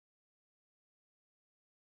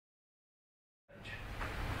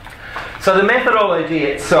So the methodology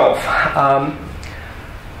itself, I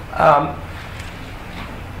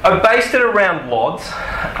based it around LODs,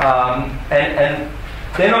 and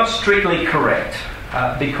they're not strictly correct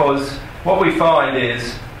because what we find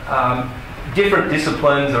is different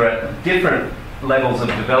disciplines are at different levels of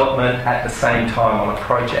development at the same time on a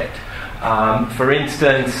project. For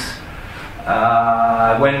instance,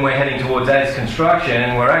 when we're heading towards as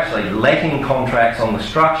construction, we're actually letting contracts on the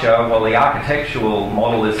structure while the architectural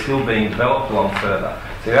model is still being developed along further.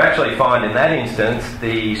 So you actually find in that instance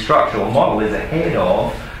the structural model is ahead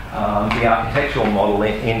of the architectural model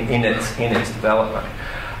in its development.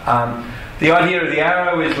 The idea of the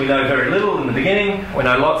arrow is we know very little in the beginning, we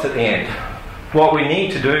know lots at the end. What we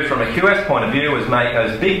need to do from a QS point of view is make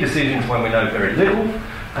those big decisions when we know very little,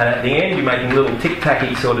 and at the end you're making little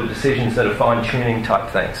tic-tacky sort of decisions that are fine-tuning type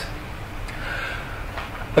things.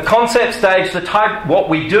 The concept stage, what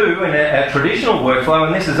we do in a traditional workflow,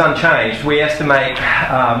 and this is unchanged, we estimate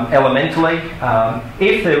elementally.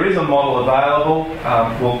 If there is a model available,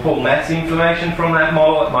 we'll pull mass information from that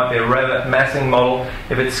model. It might be a Revit massing model.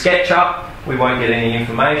 If it's SketchUp, we won't get any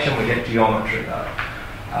information, we get geometry though.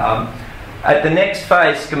 At the next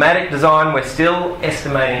phase, schematic design, we're still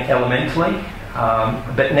estimating elementally.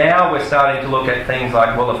 But now we're starting to look at things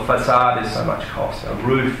like, well, a facade is so much cost, a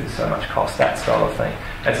roof is so much cost, that style of thing.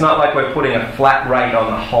 It's not like we're putting a flat rate on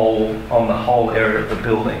the whole area of the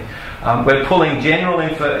building. We're pulling general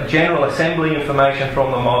assembly information from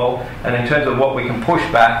the model, and in terms of what we can push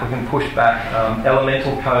back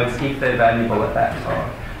elemental codes if they're valuable at that time.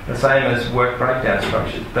 The same as work breakdown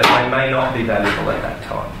structures, but they may not be valuable at that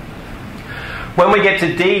time. When we get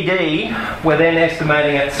to DD, we're then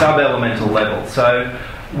estimating at sub-elemental level. So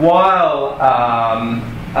while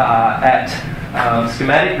at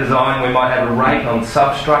schematic design we might have a rate on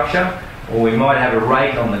substructure, or we might have a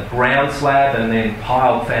rate on the ground slab and then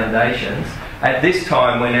piled foundations, at this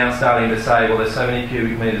time we're now starting to say, well, there's so many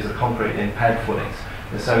cubic metres of concrete in pad footings,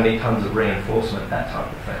 there's so many tonnes of reinforcement, that type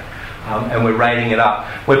of thing. And we're rating it up.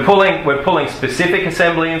 We're pulling specific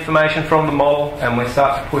assembly information from the model, and we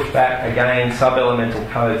start to push back again sub-elemental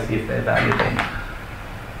codes if they're valuable.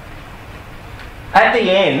 At the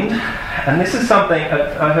end, and this is something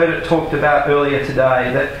I heard it talked about earlier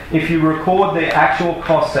today, that if you record the actual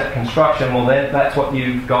costs at construction, well then that's what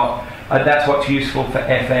you've got, that's what's useful for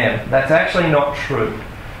FM. That's actually not true.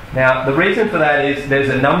 Now the reason for that is there's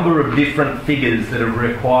a number of different figures that are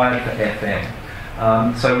required for FM.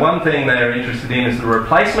 So one thing they're interested in is the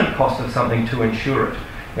replacement cost of something to insure it.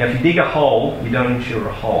 Now if you dig a hole, you don't insure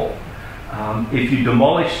a hole. If you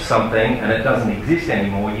demolish something and it doesn't exist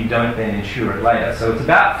anymore, you don't then insure it later. So it's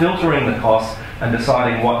about filtering the costs and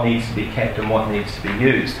deciding what needs to be kept and what needs to be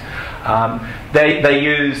used. They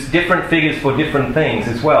use different figures for different things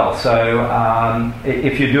as well. So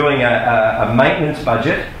if you're doing a maintenance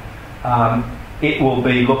budget, it will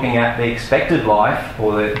be looking at the expected life,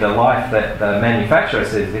 or the life that the manufacturer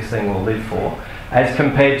says this thing will live for, as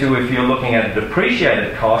compared to if you're looking at a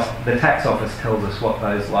depreciated cost, the tax office tells us what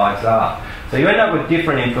those lives are. So you end up with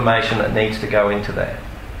different information that needs to go into there.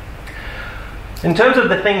 In terms of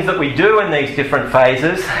the things that we do in these different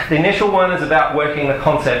phases, the initial one is about working the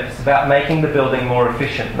concept. It's about making the building more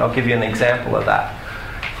efficient, and I'll give you an example of that.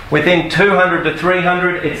 Within 200 to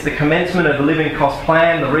 300, it's the commencement of the living cost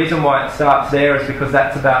plan. The reason why it starts there is because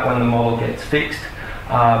that's about when the model gets fixed.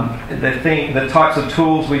 The types of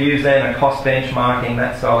tools we use then are cost benchmarking,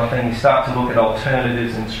 that style of thing. You start to look at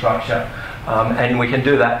alternatives in structure, and we can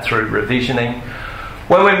do that through revisioning.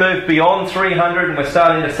 When we move beyond 300 and we're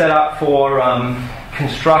starting to set up for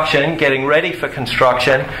construction, getting ready for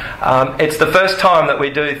construction, it's the first time that we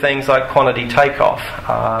do things like quantity takeoff.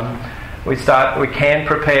 We can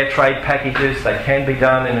prepare trade packages. They can be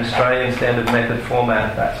done in Australian standard method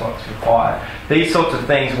format if that's what's required. These sorts of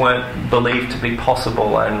things weren't believed to be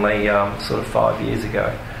possible only sort of 5 years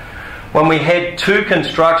ago. When we head to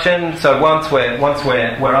construction, so once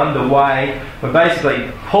we're underway, we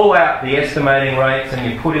basically pull out the estimating rates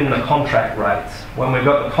and you put in the contract rates. When we've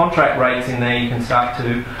got the contract rates in there, you can start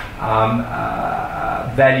to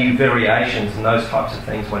value variations and those types of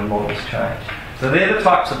things when models change. So they're the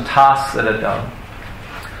types of tasks that are done.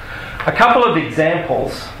 A couple of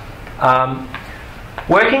examples.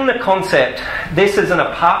 Working the concept, this is an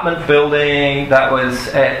apartment building that was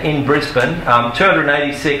in Brisbane,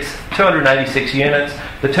 286 units.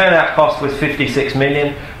 The turnout cost was 56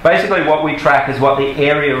 million. Basically what we track is what the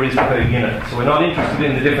area is per unit. So we're not interested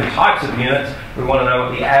in the different types of units, we want to know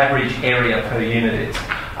what the average area per unit is.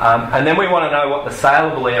 And then we want to know what the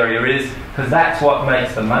saleable area is, because that's what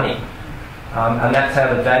makes the money. And that's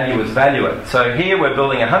how the valuers value it. So here we're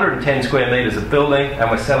building 110 square metres of building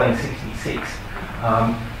and we're selling 66. 186.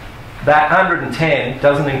 That 110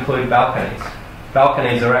 doesn't include balconies.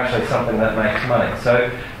 Balconies are actually something that makes money.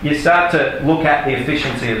 So you start to look at the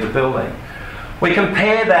efficiency of the building. We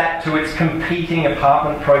compare that to its competing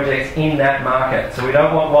apartment projects in that market. So we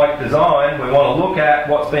don't want like design, we want to look at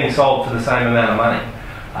what's being sold for the same amount of money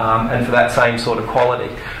and for that same sort of quality.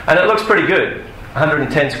 And it looks pretty good.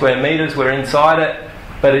 110 square metres, we're inside it,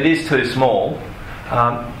 but it is too small.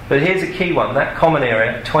 But here's a key one, that common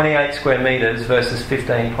area, 28 square metres versus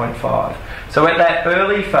 15.5. So at that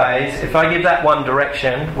early phase, if I give that one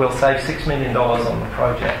direction, we'll save $6 million on the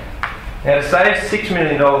project. Now to save $6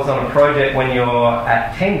 million on a project when you're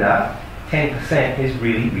at tender, 10% is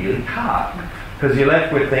really, really hard. Because you're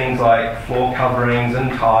left with things like floor coverings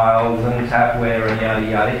and tiles and tapware and yada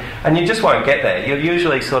yada, and you just won't get there. You'll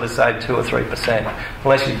usually sort of save 2 or 3%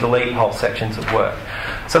 unless you delete whole sections of work.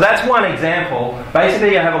 So that's one example.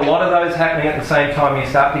 Basically you have a lot of those happening at the same time, you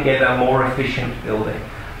start to get a more efficient building.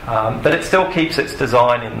 But it still keeps its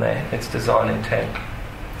design in there, its design intent.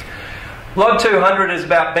 Log 200 is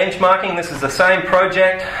about benchmarking. This is the same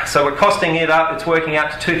project, so we're costing it up. It's working out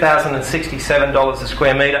to $2,067 a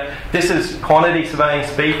square metre. This is quantity surveying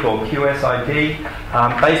speak, or QSID.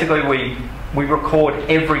 Basically, we record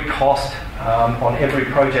every cost on every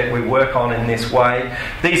project we work on in this way.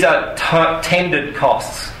 These are tendered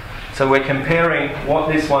costs. So we're comparing what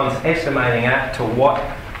this one's estimating at to what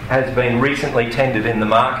has been recently tendered in the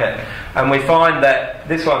market. And we find that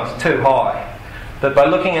this one's too high. But by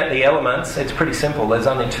looking at the elements, it's pretty simple. There's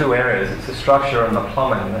only two areas. It's the structure and the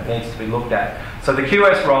plumbing that needs to be looked at. So the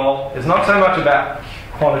QS role is not so much about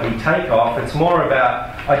quantity takeoff, it's more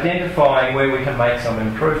about identifying where we can make some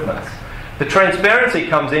improvements. The transparency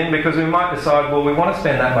comes in because we might decide, well, we want to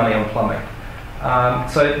spend that money on plumbing.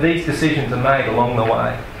 So these decisions are made along the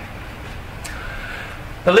way.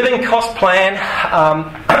 The living cost plan,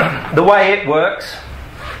 the way it works,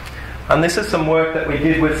 and this is some work that we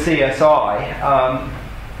did with CSI.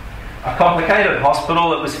 A complicated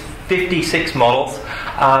hospital, it was 56 models,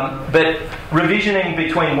 but revisioning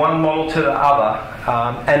between one model to the other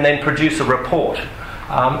and then produce a report.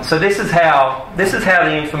 So this is how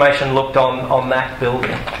the information looked on that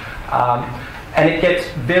building. And it gets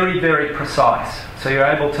very, very precise. So you're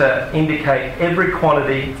able to indicate every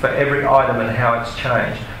quantity for every item and how it's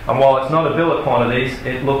changed. And while it's not a bill of quantities,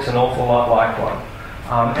 it looks an awful lot like one.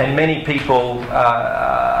 And many people,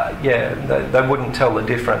 they wouldn't tell the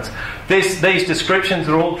difference. These descriptions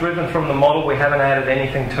are all driven from the model. We haven't added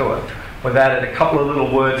anything to it. We've added a couple of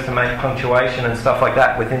little words to make punctuation and stuff like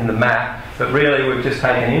that within the map, but really we've just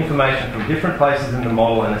taken information from different places in the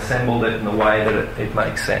model and assembled it in the way that it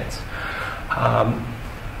makes sense.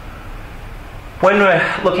 When we're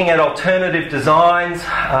looking at alternative designs,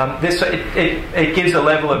 it gives a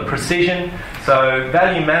level of precision. So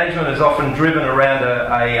value management is often driven around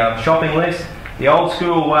a shopping list. The old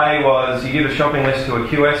school way was you give a shopping list to a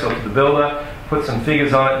QS or to the builder, put some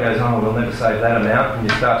figures on it, goes, oh, we'll never save that amount, and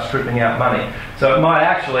you start stripping out money. So it might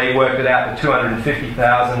actually work it out to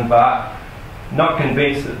 $250,000, but not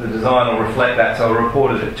convinced that the design will reflect that, so I'll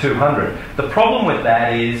report it at 200. The problem with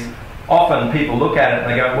that is often people look at it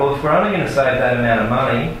and they go, well, if we're only going to save that amount of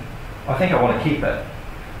money, I think I want to keep it.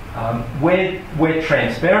 Where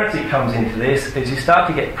transparency comes into this is you start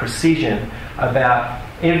to get precision about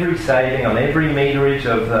every saving on every meterage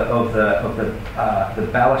of the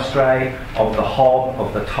balustrade, of the hob,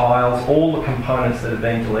 of the tiles, all the components that have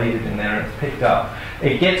been deleted in there, and it's picked up.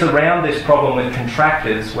 It gets around this problem with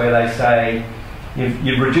contractors where they say,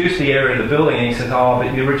 you've reduced the area of the building, and he says, oh,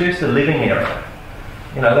 but you reduced the living area.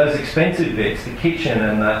 You know, those expensive bits, the kitchen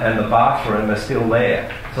and the bathroom are still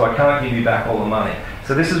there, so I can't give you back all the money.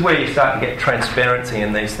 So this is where you start to get transparency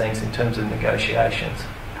in these things in terms of negotiations.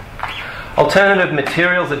 Alternative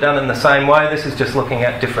materials are done in the same way. This is just looking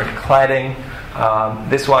at different cladding.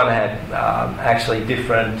 This one had actually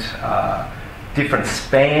different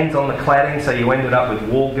spans on the cladding, so you ended up with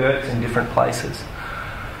wall girts in different places.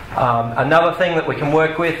 Another thing that we can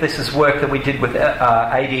work with, this is work that we did with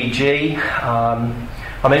ADG.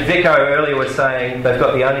 I mean, Vico earlier was saying they've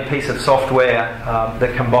got the only piece of software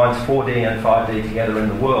that combines 4D and 5D together in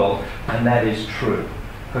the world, and that is true.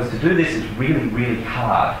 Because to do this is really, really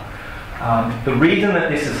hard. The reason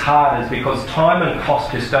that this is hard is because time and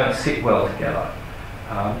cost just don't sit well together.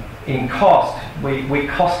 In cost, we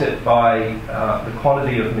cost it by the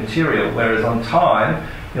quantity of material, whereas on time,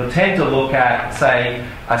 you'll tend to look at, say,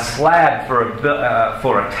 a slab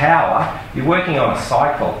for a tower. You're working on a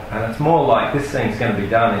cycle, and it's more like this thing's going to be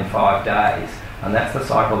done in 5 days, and that's the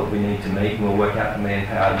cycle that we need to meet, and we'll work out the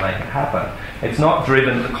manpower to make it happen. It's not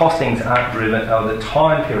driven, the costings aren't driven, or the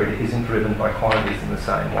time period isn't driven by quantities in the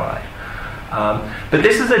same way. But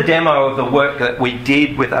this is a demo of the work that we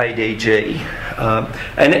did with ADG.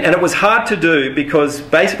 And it was hard to do because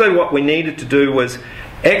basically what we needed to do was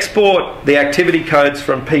export the activity codes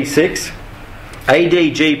from P6,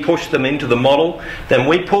 ADG pushed them into the model, then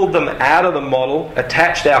we pulled them out of the model,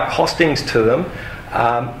 attached our costings to them,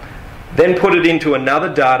 then put it into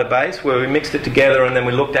another database where we mixed it together, and then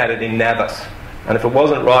we looked at it in Navis. And if it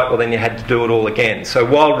wasn't right, well then you had to do it all again. So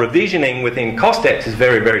while revisioning within CostX is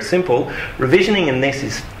very, very simple, revisioning in this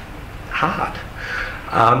is hard.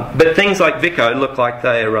 But things like Vico look like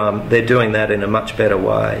they're doing that in a much better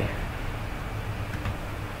way.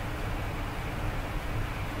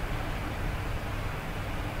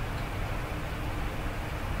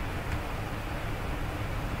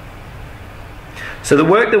 So the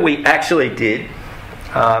work that we actually did,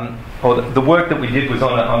 or the work that we did was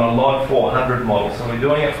on a LOD 400 model. So we're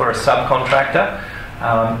doing it for a subcontractor,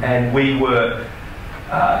 and we were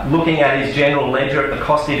looking at his general ledger at the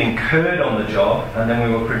cost he'd incurred on the job, and then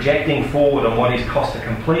we were projecting forward on what his cost to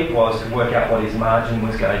complete was to work out what his margin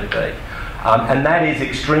was going to be. And that is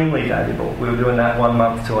extremely valuable. We were doing that 1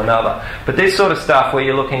 month to another. But this sort of stuff where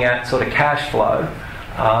you're looking at sort of cash flow,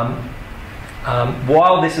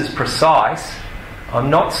 while this is precise, I'm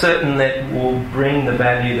not certain that it will bring the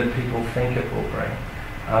value that people think it will bring.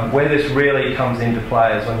 Where this really comes into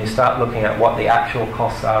play is when you start looking at what the actual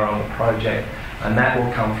costs are on the project, and that will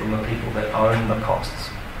come from the people that own the costs.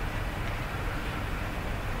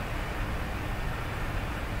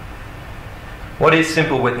 What is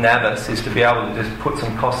simple with Navis is to be able to just put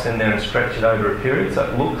some costs in there and stretch it over a period so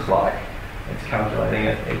it looks like it's calculating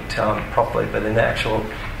it properly, but in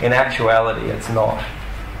actuality it's not.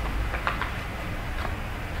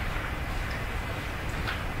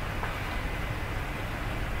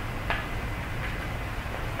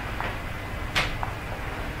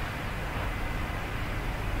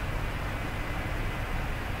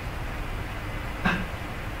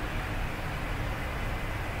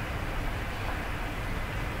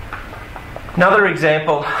 Another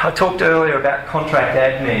example, I talked earlier about contract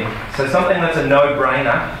admin. So something that's a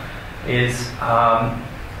no-brainer is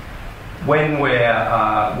when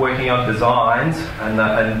we're working on designs,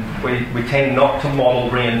 and we tend not to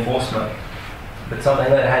model reinforcement. But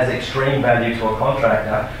something that has extreme value to a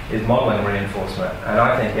contractor is modelling reinforcement. And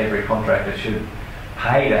I think every contractor should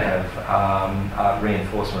pay to have a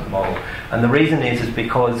reinforcement model. And the reason is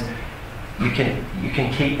because you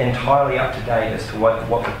can keep entirely up to date as to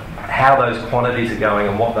how those quantities are going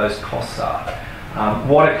and what those costs are.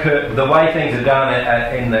 The way things are done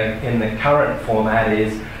in the current format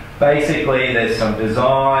is basically there's some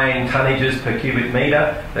design tonnages per cubic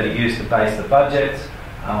metre that are used to base the budgets.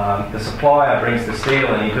 The supplier brings the steel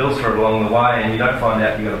and he bills for it along the way, and you don't find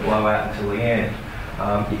out you've got to blow out until the end.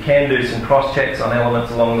 You can do some cross-checks on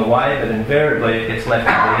elements along the way, but invariably it gets left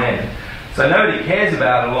at the end. So nobody cares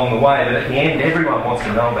about it along the way, but at the end everyone wants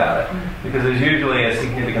to know about it because there's usually a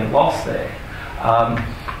significant loss there.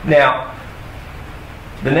 Now,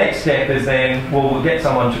 the next step is then, we'll get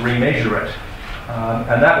someone to remeasure it.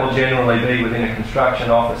 And that will generally be within a construction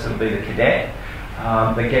office. It'll be the cadet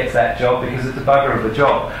that gets that job because it's a bugger of a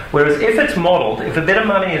job. Whereas if it's modelled, if a bit of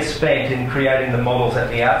money is spent in creating the models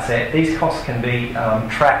at the outset, these costs can be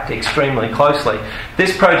tracked extremely closely.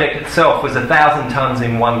 This project itself was 1,000 tonnes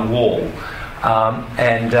in one wall.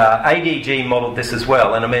 And ADG modelled this as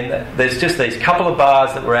well. And I mean, there's just these couple of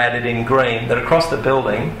bars that were added in green that across the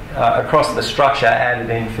building, across the structure,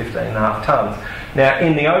 added in 15.5 tonnes. Now,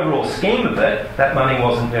 in the overall scheme of it, that money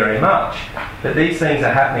wasn't very much, but these things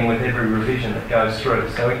are happening with every revision that goes through.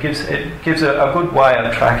 So it gives a good way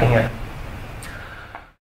of tracking it.